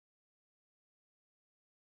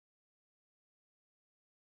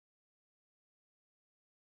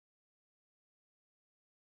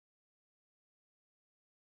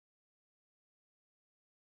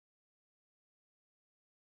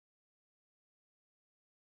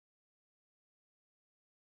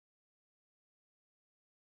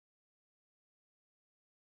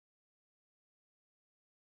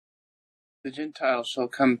The Gentiles shall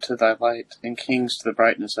come to thy light, and kings to the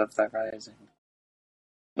brightness of thy rising.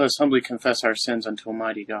 Let us humbly confess our sins unto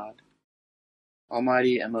Almighty God.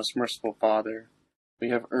 Almighty and most merciful Father, we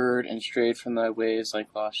have erred and strayed from thy ways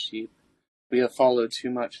like lost sheep. We have followed too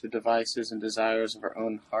much the devices and desires of our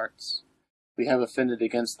own hearts. We have offended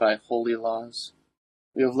against thy holy laws.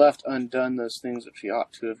 We have left undone those things which we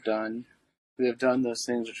ought to have done. We have done those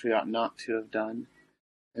things which we ought not to have done.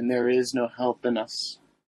 And there is no help in us.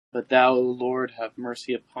 But thou, O Lord, have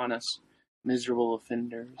mercy upon us, miserable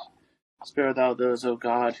offenders. Spare thou those, O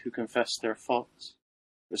God, who confess their faults.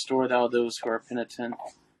 Restore thou those who are penitent,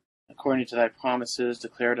 according to thy promises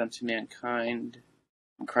declared unto mankind,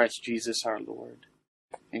 in Christ Jesus our Lord.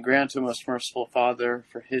 And grant, O most merciful Father,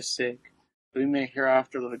 for his sake, that we may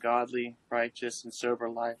hereafter live a godly, righteous, and sober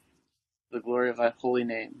life, for the glory of thy holy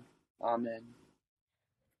name. Amen.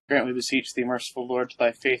 Grant, we beseech thee, merciful Lord, to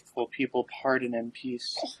thy faithful people pardon and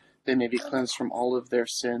peace. They may be cleansed from all of their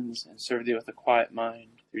sins and serve thee with a quiet mind,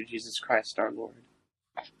 through Jesus Christ our Lord.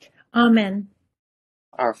 Amen.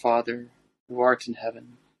 Our Father, who art in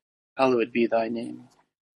heaven, hallowed be thy name.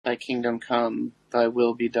 Thy kingdom come, thy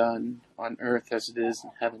will be done, on earth as it is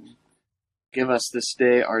in heaven. Give us this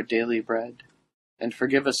day our daily bread, and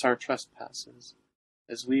forgive us our trespasses,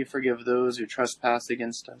 as we forgive those who trespass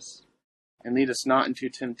against us. And lead us not into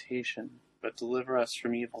temptation, but deliver us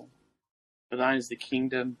from evil. For thine is the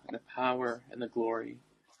kingdom, and the power, and the glory,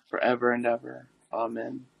 forever and ever.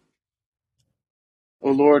 Amen. O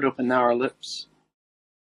Lord, open thou our lips.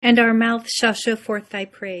 And our mouth shall show forth thy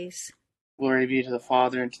praise. Glory be to the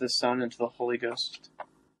Father, and to the Son, and to the Holy Ghost.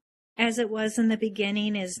 As it was in the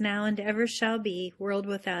beginning, is now, and ever shall be, world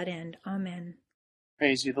without end. Amen.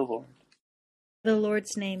 Praise ye the Lord. The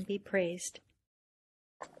Lord's name be praised.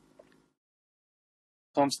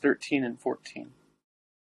 Psalms 13 and 14.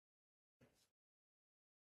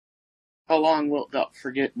 How long wilt thou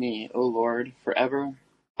forget me, O Lord, forever?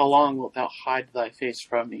 How long wilt thou hide thy face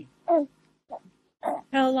from me?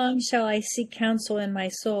 How long shall I seek counsel in my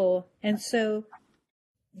soul, and so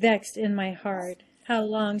vexed in my heart? How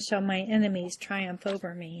long shall my enemies triumph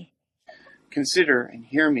over me? Consider and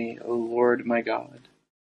hear me, O Lord my God.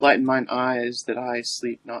 Lighten mine eyes, that I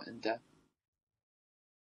sleep not in death.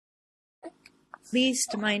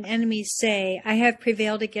 Lest mine enemies say, I have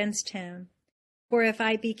prevailed against him. For if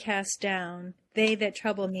I be cast down, they that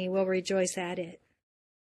trouble me will rejoice at it.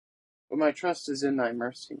 But my trust is in thy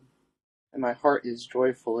mercy, and my heart is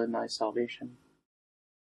joyful in thy salvation.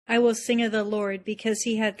 I will sing of the Lord, because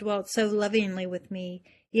he hath dwelt so lovingly with me.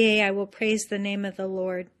 Yea, I will praise the name of the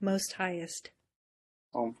Lord most highest.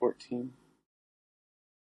 Psalm 14.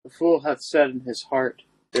 The fool hath said in his heart,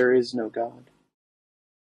 there is no God.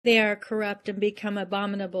 They are corrupt and become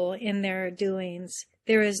abominable in their doings.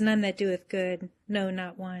 There is none that doeth good, no,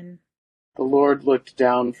 not one. The Lord looked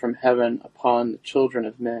down from heaven upon the children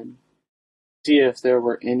of men, see if there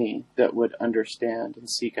were any that would understand and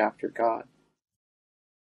seek after God.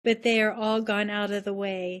 But they are all gone out of the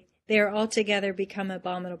way. They are altogether become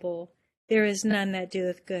abominable. There is none that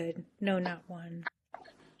doeth good, no, not one.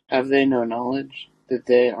 Have they no knowledge that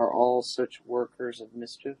they are all such workers of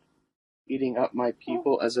mischief, eating up my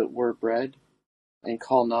people as it were bread, and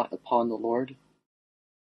call not upon the Lord?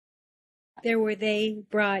 There were they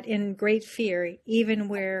brought in great fear, even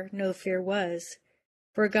where no fear was,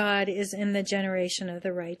 for God is in the generation of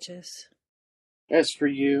the righteous. As for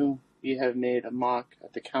you, ye have made a mock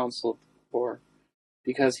at the counsel of the poor,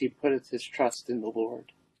 because he putteth his trust in the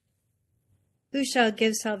Lord. Who shall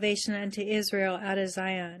give salvation unto Israel out of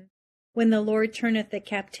Zion? When the Lord turneth the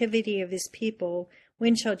captivity of his people,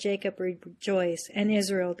 when shall Jacob rejoice, and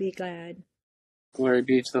Israel be glad? Glory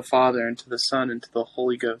be to the Father, and to the Son, and to the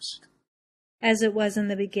Holy Ghost. As it was in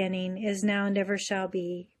the beginning, is now, and ever shall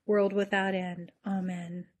be, world without end.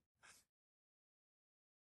 Amen.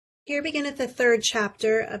 Here beginneth the 3rd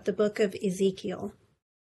chapter of the book of Ezekiel.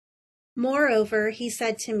 Moreover, he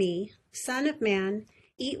said to me, Son of man,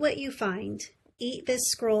 eat what you find. Eat this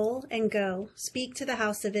scroll, and go, speak to the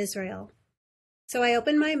house of Israel. So I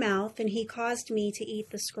opened my mouth, and he caused me to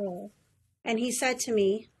eat the scroll. And he said to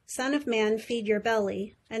me, Son of man, feed your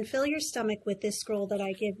belly, and fill your stomach with this scroll that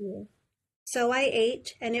I give you. So I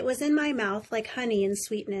ate, and it was in my mouth like honey and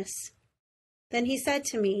sweetness. Then he said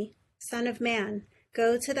to me, Son of man,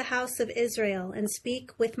 go to the house of Israel, and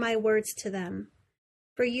speak with my words to them.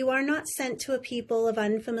 For you are not sent to a people of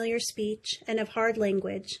unfamiliar speech and of hard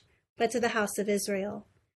language, but to the house of Israel,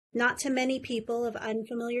 not to many people of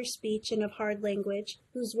unfamiliar speech and of hard language,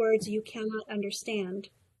 whose words you cannot understand.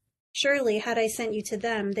 Surely, had I sent you to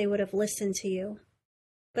them, they would have listened to you.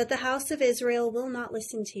 But the house of Israel will not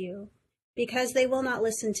listen to you, because they will not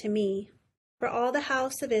listen to me. For all the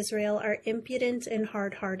house of Israel are impudent and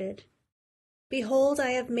hard-hearted. Behold,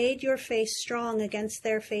 I have made your face strong against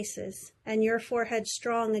their faces, and your forehead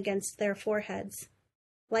strong against their foreheads.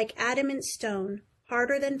 Like adamant stone,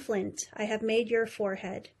 harder than flint, I have made your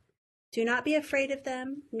forehead. Do not be afraid of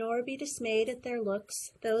them, nor be dismayed at their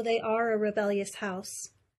looks, though they are a rebellious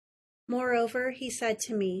house. Moreover, he said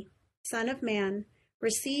to me, Son of man,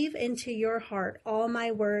 receive into your heart all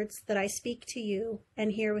my words that I speak to you,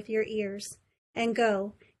 and hear with your ears. And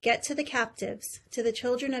go, get to the captives, to the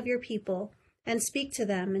children of your people, and speak to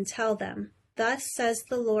them and tell them, Thus says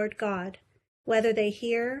the Lord God, whether they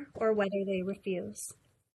hear or whether they refuse.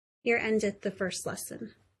 Here endeth the first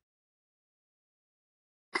lesson.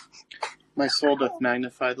 My soul doth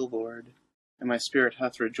magnify the Lord, and my spirit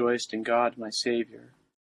hath rejoiced in God my Saviour.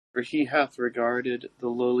 For he hath regarded the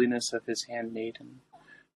lowliness of his handmaiden.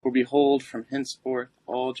 For behold, from henceforth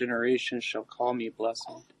all generations shall call me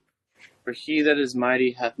blessed. For he that is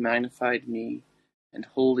mighty hath magnified me, and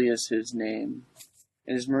holy is his name.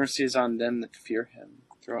 And his mercy is on them that fear him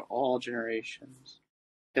throughout all generations.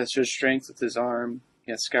 He hath showed strength with his arm,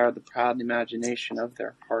 he hath scoured the proud imagination of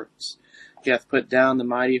their hearts. He hath put down the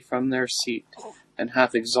mighty from their seat, and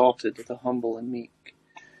hath exalted the humble and meek.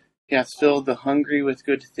 He hath filled the hungry with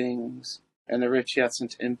good things, and the rich he hath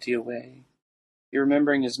sent empty away. He,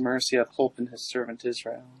 remembering his mercy, hath holpen his servant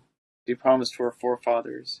Israel. He promised to our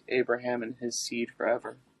forefathers, Abraham and his seed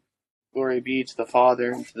forever. Glory be to the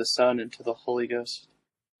Father, and to the Son, and to the Holy Ghost,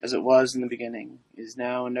 as it was in the beginning, is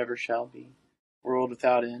now, and ever shall be, world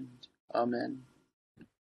without end. Amen.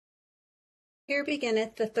 Here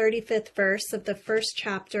beginneth the 35th verse of the first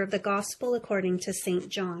chapter of the Gospel according to St.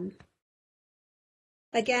 John.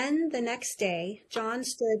 Again, the next day, John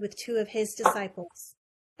stood with two of his disciples,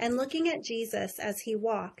 and looking at Jesus as he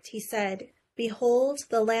walked, he said, Behold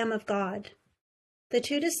the Lamb of God. The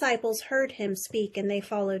two disciples heard him speak, and they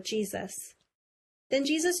followed Jesus. Then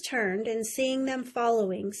Jesus turned, and seeing them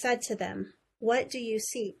following, said to them, What do you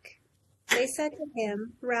seek? They said to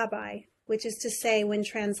him, Rabbi, which is to say, when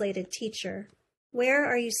translated, teacher, where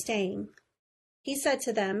are you staying? He said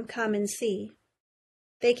to them, Come and see.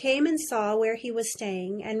 They came and saw where he was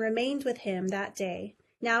staying, and remained with him that day.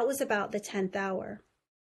 Now it was about the 10th hour.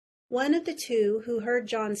 One of the two who heard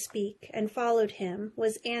John speak and followed him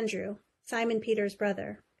was Andrew, Simon Peter's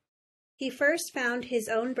brother. He first found his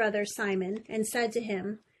own brother Simon, and said to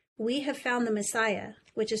him, We have found the Messiah,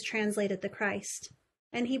 which is translated the Christ.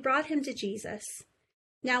 And he brought him to Jesus.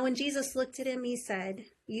 Now when Jesus looked at him, he said,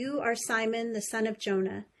 You are Simon the son of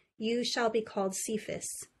Jonah. You shall be called Cephas,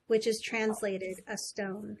 which is translated a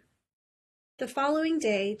stone. The following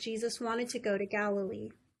day, Jesus wanted to go to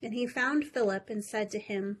Galilee, and he found Philip and said to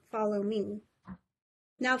him, Follow me.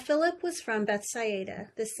 Now Philip was from Bethsaida,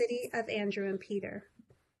 the city of Andrew and Peter.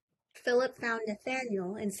 Philip found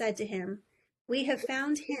Nathanael and said to him, We have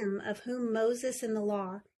found him of whom Moses in the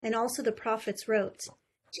law and also the prophets wrote,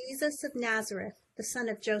 Jesus of Nazareth, the son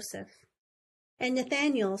of Joseph. And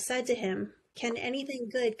Nathanael said to him, Can anything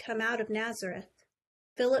good come out of Nazareth?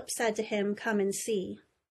 Philip said to him, Come and see.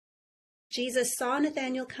 Jesus saw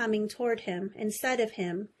Nathanael coming toward him and said of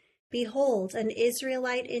him, Behold, an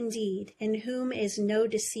Israelite indeed, in whom is no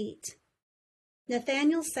deceit.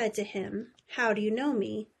 Nathanael said to him, How do you know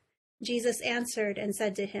me? Jesus answered and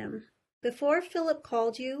said to him, Before Philip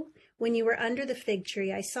called you, when you were under the fig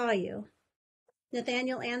tree, I saw you.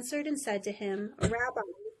 Nathanael answered and said to him, Rabbi,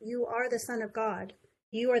 you are the Son of God.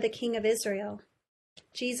 You are the King of Israel.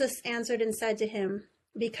 Jesus answered and said to him,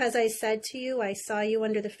 Because I said to you, I saw you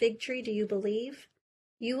under the fig tree, do you believe?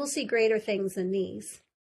 You will see greater things than these.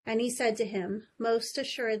 And he said to him, Most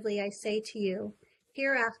assuredly I say to you,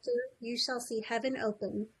 hereafter you shall see heaven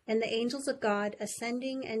open, and the angels of God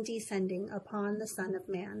ascending and descending upon the Son of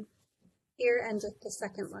Man. Here endeth the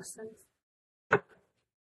second lesson.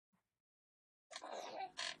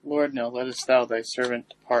 Lord, now lettest thou thy servant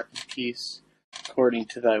depart in peace, according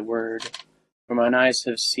to thy word. For mine eyes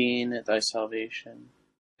have seen thy salvation.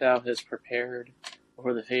 Thou hast prepared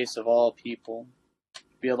before the face of all people.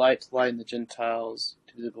 Be a light to lighten the Gentiles,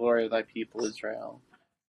 to the glory of thy people Israel.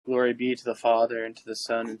 Glory be to the Father, and to the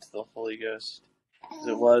Son, and to the Holy Ghost, as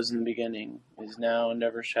it was in the beginning, is now, and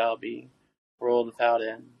ever shall be, world without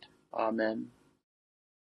end. Amen.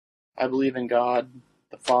 I believe in God,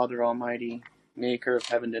 the Father Almighty, maker of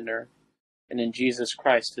heaven and earth, and in Jesus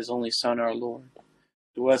Christ, his only Son, our Lord,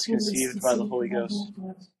 who was conceived by the Holy Ghost,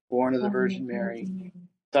 born of the Virgin Mary,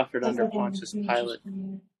 suffered under Pontius Pilate,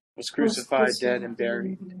 was crucified, dead, and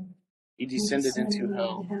buried. He descended into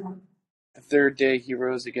hell. The third day he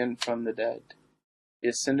rose again from the dead. He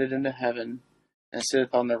ascended into heaven, and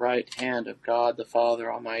sitteth on the right hand of God the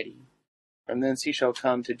Father Almighty. From thence he shall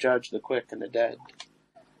come to judge the quick and the dead.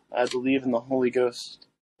 I believe in the Holy Ghost,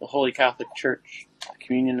 the Holy Catholic Church, the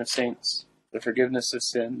communion of saints, the forgiveness of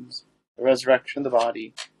sins, the resurrection of the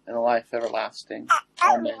body, and the life everlasting.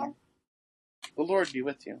 Amen. The Lord be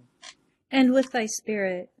with you. And with thy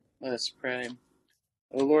spirit. Let us pray.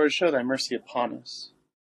 O Lord, show thy mercy upon us.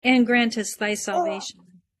 And grant us thy salvation.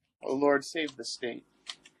 O Lord, save the state.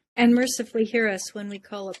 And mercifully hear us when we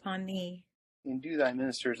call upon thee. Endue thy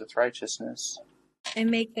ministers with righteousness.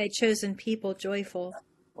 And make thy chosen people joyful.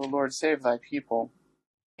 O Lord, save thy people.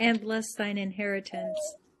 And bless thine inheritance.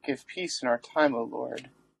 Give peace in our time, O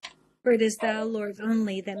Lord. For it is thou, Lord,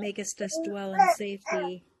 only that makest us dwell in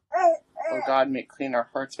safety. O God, make clean our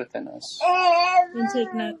hearts within us. And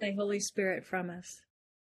take not thy Holy Spirit from us.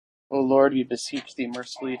 O Lord, we beseech thee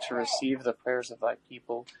mercifully to receive the prayers of thy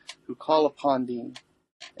people who call upon thee,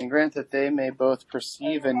 and grant that they may both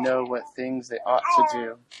perceive and know what things they ought to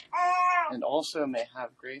do, and also may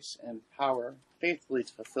have grace and power faithfully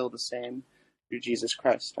to fulfill the same through Jesus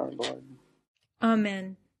Christ our Lord.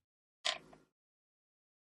 Amen.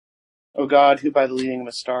 O God, who by the leading of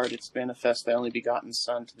a star didst manifest thy only begotten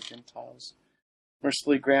Son to the Gentiles,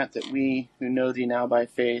 mercifully grant that we who know thee now by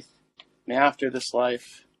faith may after this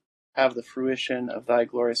life have the fruition of thy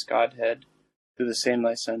glorious Godhead through the same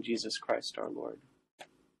thy Son, Jesus Christ our Lord.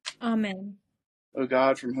 Amen. O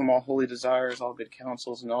God, from whom all holy desires, all good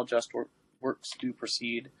counsels, and all just works do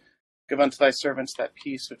proceed, give unto thy servants that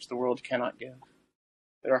peace which the world cannot give,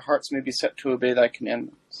 that our hearts may be set to obey thy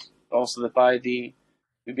commandments, but also that by thee,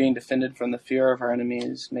 we being defended from the fear of our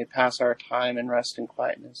enemies, may pass our time in rest and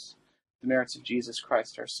quietness, the merits of Jesus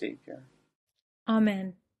Christ our Savior.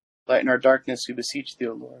 Amen. Lighten our darkness, we beseech thee,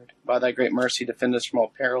 O Lord. By thy great mercy, defend us from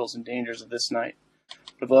all perils and dangers of this night,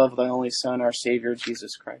 for the love of thy only Son, our Savior,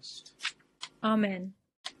 Jesus Christ. Amen.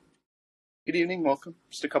 Good evening, welcome.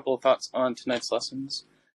 Just a couple of thoughts on tonight's lessons.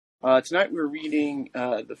 Tonight we're reading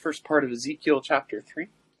the first part of Ezekiel chapter 3.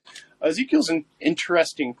 Ezekiel's an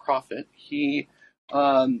interesting prophet. He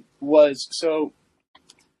when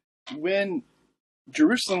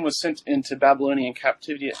Jerusalem was sent into Babylonian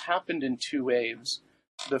captivity, it happened in two waves.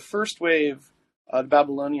 The first wave, the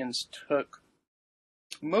Babylonians took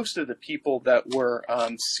most of the people that were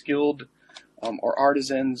skilled or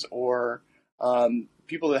artisans or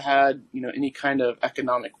people that had any kind of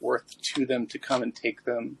economic worth to them to come and take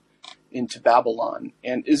them into Babylon.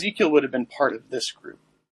 And Ezekiel would have been part of this group.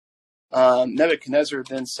 Nebuchadnezzar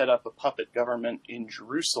then set up a puppet government in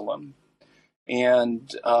Jerusalem.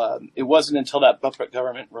 And it wasn't until that puppet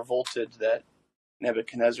government revolted that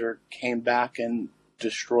Nebuchadnezzar came back and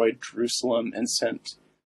destroyed Jerusalem and sent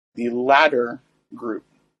the latter group.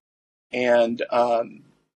 And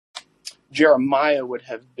Jeremiah would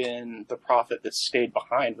have been the prophet that stayed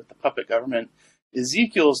behind with the puppet government.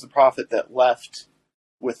 Ezekiel is the prophet that left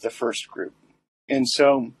with the first group. And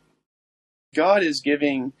so God is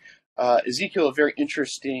giving Ezekiel a very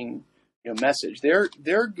interesting message.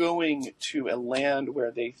 They're going to a land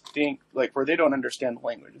where they think, where they don't understand the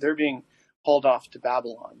language. They're being hauled off to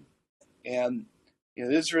Babylon. And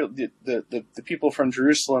Israel, the people from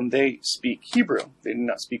Jerusalem, they speak Hebrew. They do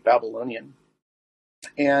not speak Babylonian.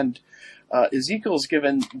 And Ezekiel's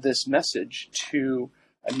given this message and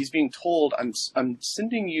he's being told, I'm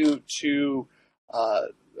sending you to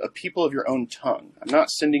a people of your own tongue. I'm not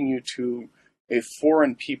sending you to a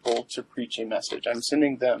foreign people to preach a message. I'm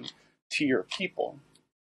sending them to your people.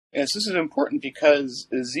 And so this is important because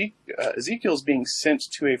Ezekiel's being sent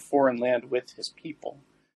to a foreign land with his people.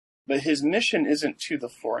 But his mission isn't to the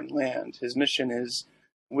foreign land. His mission is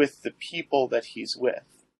with the people that he's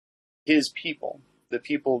with. His people. The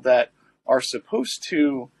people that are supposed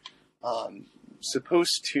to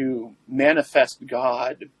manifest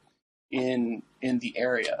God in the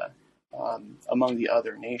area among the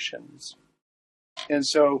other nations. And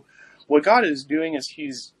so what God is doing is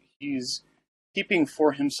he's keeping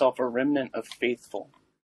for himself a remnant of faithful.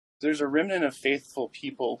 There's a remnant of faithful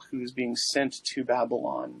people who's being sent to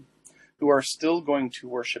Babylon, who are still going to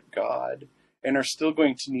worship God and are still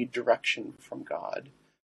going to need direction from God.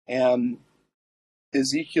 And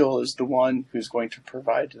Ezekiel is the one who's going to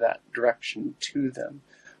provide that direction to them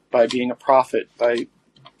by being a prophet, by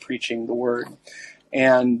preaching the word.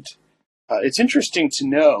 And it's interesting to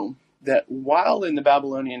know that while in the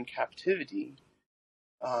Babylonian captivity,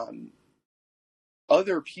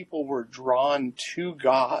 other people were drawn to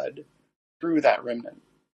God through that remnant.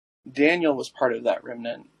 Daniel was part of that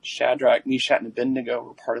remnant. Shadrach, Meshach, and Abednego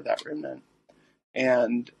were part of that remnant.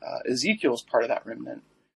 And Ezekiel was part of that remnant.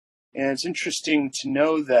 And it's interesting to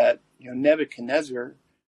know that Nebuchadnezzar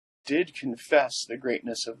did confess the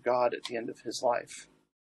greatness of God at the end of his life.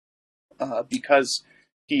 because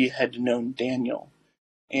he had known Daniel.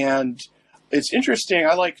 And it's interesting.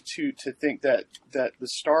 I like to think that the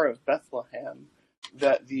Star of Bethlehem,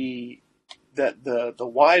 that the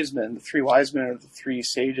wise men, the three wise men, or the three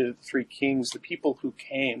sages, the three kings, the people who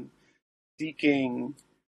came seeking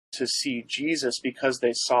to see Jesus because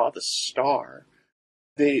they saw the star,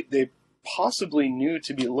 they possibly knew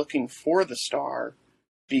to be looking for the star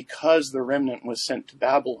because the remnant was sent to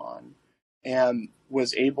Babylon and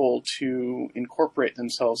was able to incorporate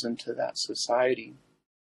themselves into that society.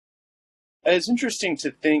 It's interesting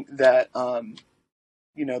to think that the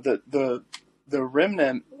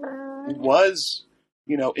remnant was,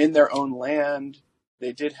 in their own land.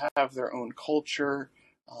 They did have their own culture.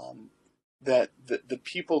 That the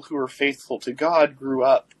people who were faithful to God grew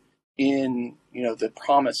up in the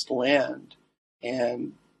promised land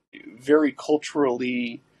and very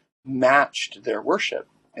culturally matched their worship.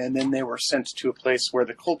 And then they were sent to a place where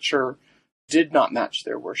the culture did not match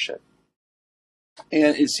their worship.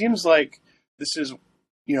 And it seems like this is,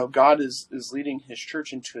 God is leading his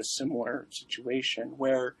church into a similar situation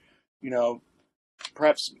where,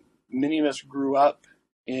 perhaps many of us grew up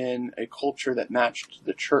in a culture that matched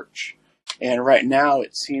the church. And right now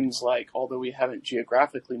it seems like, although we haven't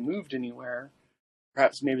geographically moved anywhere,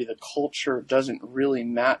 perhaps maybe the culture doesn't really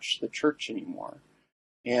match the church anymore.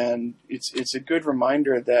 And it's a good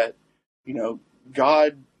reminder that,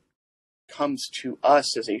 God comes to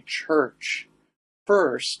us as a church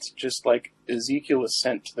first, just like Ezekiel was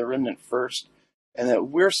sent to the remnant first, and that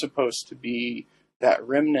we're supposed to be that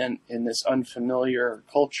remnant in this unfamiliar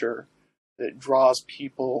culture that draws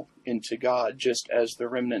people into God, just as the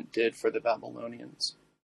remnant did for the Babylonians.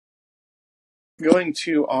 Going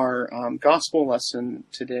to our gospel lesson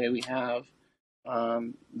today, we have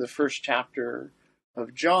the first chapter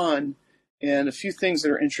of John, and a few things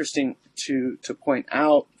that are interesting to point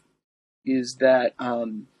out is that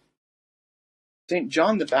St.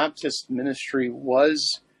 John the Baptist's ministry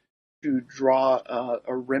was to draw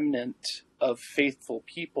a remnant of faithful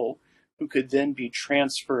people who could then be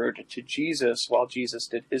transferred to Jesus while Jesus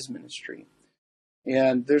did his ministry.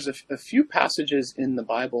 And there's a few passages in the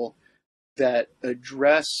Bible that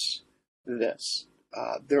address this.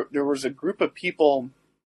 There was a group of people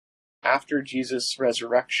after Jesus'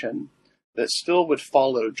 resurrection that still would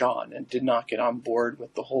follow John and did not get on board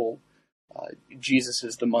with the whole Jesus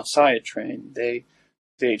is the Messiah train. They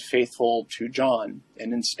stayed faithful to John,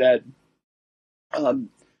 and instead,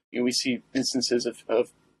 we see instances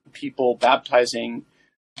of people baptizing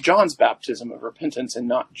John's baptism of repentance and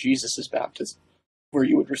not Jesus's baptism, where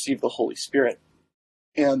you would receive the Holy Spirit.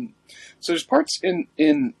 And so there's parts in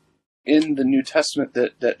the New Testament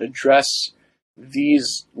that address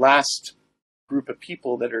these last group of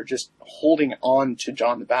people that are just holding on to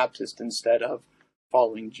John the Baptist instead of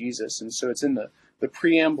following Jesus. And so it's in the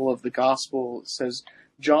preamble of the gospel. It says,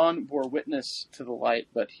 John bore witness to the light,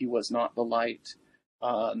 but he was not the light.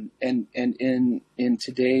 And in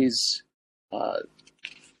today's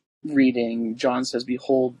reading, John says,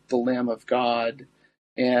 behold the Lamb of God.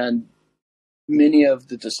 And many of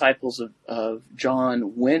the disciples of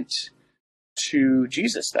John went to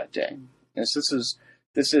Jesus that day. And so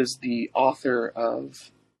this is the author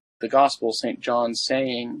of the gospel, St. John,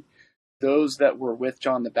 saying, those that were with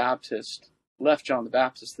John the Baptist left John the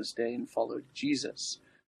Baptist this day and followed Jesus.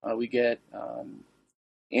 We get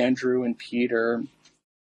Andrew and Peter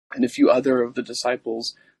and a few other of the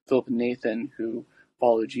disciples, Philip and Nathan, who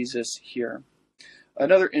follow Jesus here.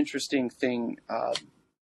 Another interesting thing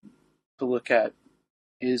to look at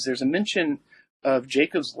is there's a mention of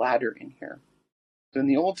Jacob's ladder in here. So in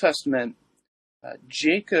the Old Testament,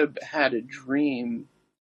 Jacob had a dream.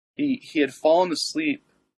 He had fallen asleep,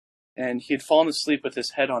 and he had fallen asleep with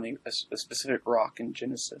his head on a specific rock in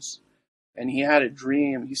Genesis. And he had a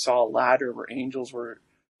dream. He saw a ladder where angels were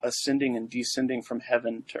ascending and descending from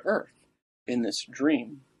heaven to earth in this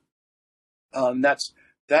dream.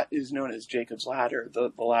 That is known as Jacob's ladder,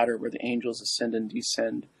 the ladder where the angels ascend and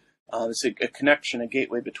descend. It's a connection, a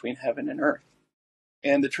gateway between heaven and earth.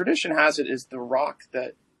 And the tradition has it is the rock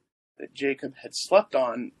that Jacob had slept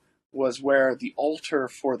on was where the altar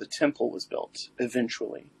for the temple was built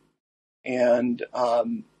eventually. And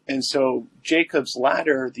so Jacob's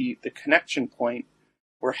ladder, the connection point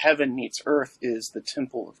where heaven meets earth, is the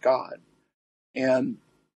temple of God. And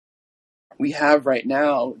we have right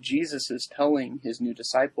now, Jesus is telling his new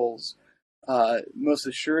disciples, most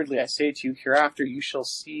assuredly I say to you, hereafter you shall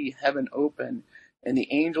see heaven open and the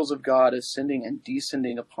angels of God ascending and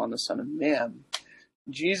descending upon the Son of Man.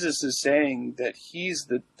 Jesus is saying that he's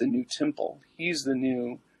the new temple. He's the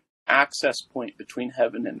new access point between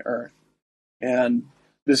heaven and earth. And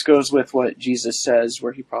This goes with what Jesus says,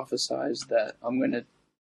 where he prophesies that I'm going to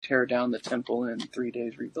tear down the temple and in 3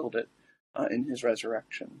 days rebuild it in his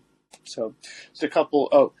resurrection. So it's a couple.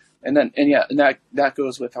 Oh, and that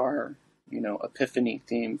goes with our Epiphany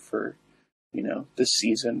theme for this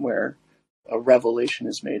season, where a revelation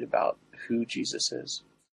is made about who Jesus is.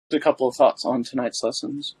 A couple of thoughts on tonight's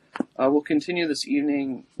lessons. We'll continue this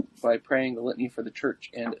evening by praying the litany for the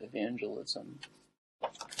church and evangelism.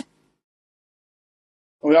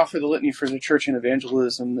 We offer the litany for the church and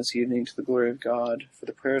evangelism this evening to the glory of God, for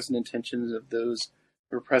the prayers and intentions of those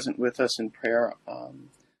who are present with us in prayer.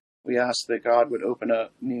 We ask that God would open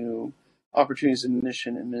up new opportunities of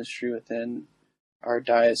mission and ministry within our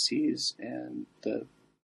diocese and the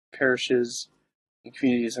parishes and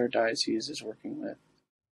communities our diocese is working with.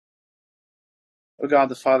 O God,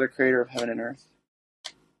 the Father, creator of heaven and earth,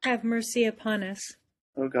 have mercy upon us.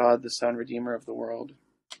 O God, the Son, redeemer of the world,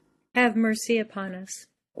 have mercy upon us.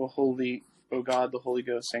 O God, the Holy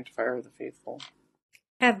Ghost, sanctifier of the faithful,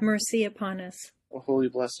 have mercy upon us. O holy,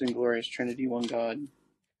 blessed, and glorious Trinity, one God,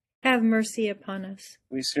 have mercy upon us.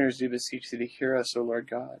 We sinners do beseech thee to hear us, O Lord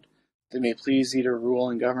God, that it may please thee to rule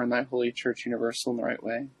and govern thy holy church universal in the right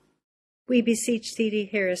way. We beseech thee to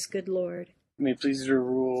hear us, good Lord. It may please thee to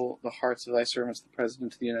rule the hearts of thy servants, the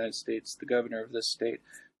President of the United States, the Governor of this state,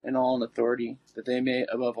 and all in authority, that they may,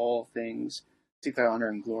 above all things, seek thy honor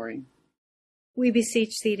and glory. We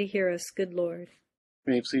beseech thee to hear us, good Lord. It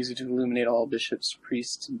may please thee to illuminate all bishops,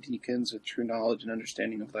 priests, and deacons with true knowledge and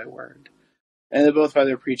understanding of thy word, and that both by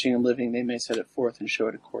their preaching and living they may set it forth and show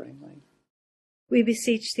it accordingly. We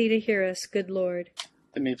beseech thee to hear us, good Lord.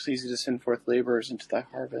 It may please thee to send forth laborers into thy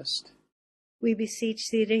harvest. We beseech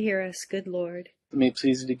thee to hear us, good Lord. It may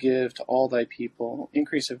please thee to give to all thy people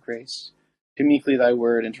increase of grace, to meekly thy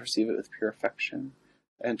word and to receive it with pure affection,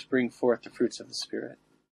 and to bring forth the fruits of the Spirit.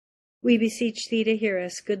 We beseech thee to hear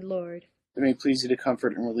us, good Lord. It may please thee to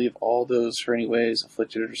comfort and relieve all those who are any ways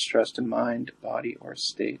afflicted or distressed in mind, body, or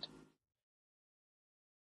state.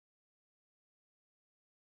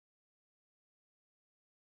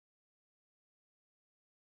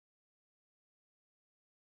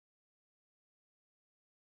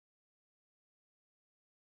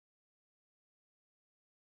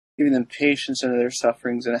 Giving them patience under their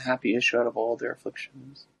sufferings and a happy issue out of all their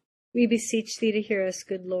afflictions. We beseech thee to hear us,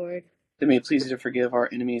 good Lord. It may please thee to forgive our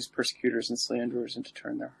enemies, persecutors, and slanderers, and to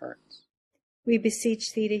turn their hearts. We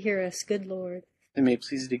beseech thee to hear us, good Lord. It may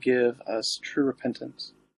please thee to give us true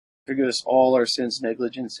repentance, forgive us all our sins,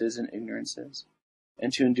 negligences, and ignorances,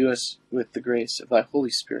 and to endue us with the grace of thy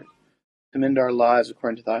Holy Spirit, to mend our lives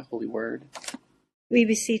according to thy holy word. We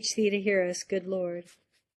beseech thee to hear us, good Lord.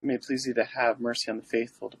 It may please thee to have mercy on the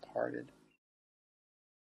faithful departed.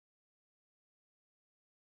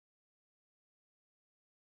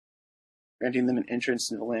 Granting them an entrance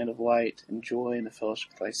into the land of light and joy in the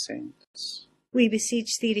fellowship of thy saints. We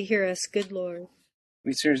beseech thee to hear us, good Lord.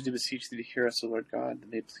 We sinners do beseech thee to hear us, O Lord God, that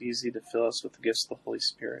may please thee to fill us with the gifts of the Holy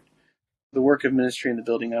Spirit, the work of ministry and the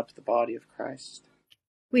building up of the body of Christ.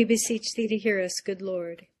 We beseech thee to hear us, good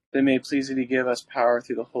Lord. That may please thee to give us power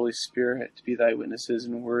through the Holy Spirit to be thy witnesses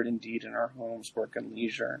in word and deed in our homes, work, and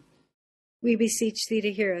leisure. We beseech thee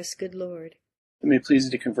to hear us, good Lord. That may please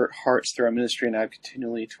thee to convert hearts through our ministry and add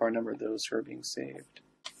continually to our number those who are being saved.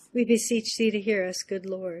 We beseech thee to hear us, good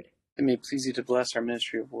Lord. It may please thee to bless our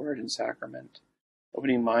ministry of word and sacrament,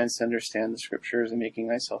 opening minds to understand the Scriptures and making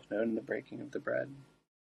thyself known in the breaking of the bread.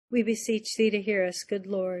 We beseech thee to hear us, good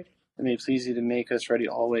Lord. It may please thee to make us ready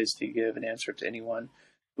always to give an answer to anyone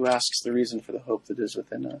who asks the reason for the hope that is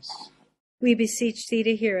within us. We beseech thee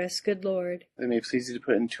to hear us, good Lord. It may please thee to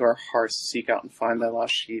put into our hearts to seek out and find thy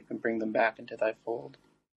lost sheep and bring them back into thy fold.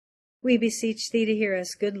 We beseech thee to hear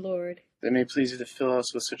us, good Lord. It may please thee to fill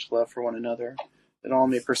us with such love for one another, that all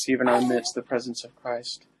may perceive in our midst the presence of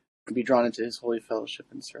Christ, and be drawn into his holy fellowship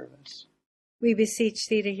and service. We beseech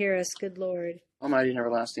thee to hear us, good Lord. Almighty and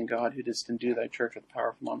everlasting God, who didst endue thy church with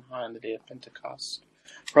power from on high on the day of Pentecost,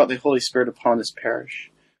 brought thy Holy Spirit upon this parish,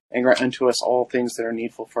 and grant unto us all things that are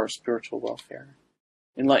needful for our spiritual welfare.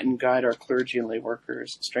 Enlighten and guide our clergy and lay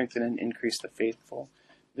workers, strengthen and increase the faithful,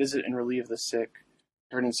 visit and relieve the sick,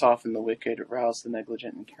 turn and soften the wicked, rouse the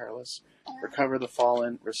negligent and careless, recover the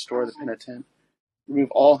fallen, restore the penitent,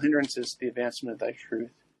 remove all hindrances to the advancement of thy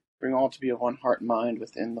truth, bring all to be of one heart and mind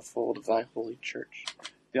within the fold of thy holy church,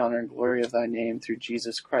 the honor and glory of thy name through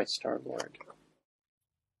Jesus Christ our Lord.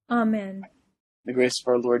 Amen. The grace of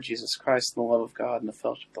our Lord Jesus Christ, and the love of God, and the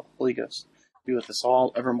fellowship of the Holy Ghost be with us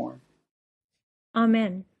all evermore.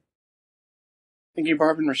 Amen. Thank you,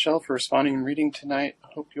 Barb and Rochelle, for responding and reading tonight. I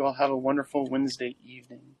hope you all have a wonderful Wednesday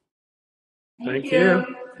evening. Thank you.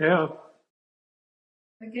 Yeah.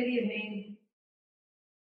 Good evening.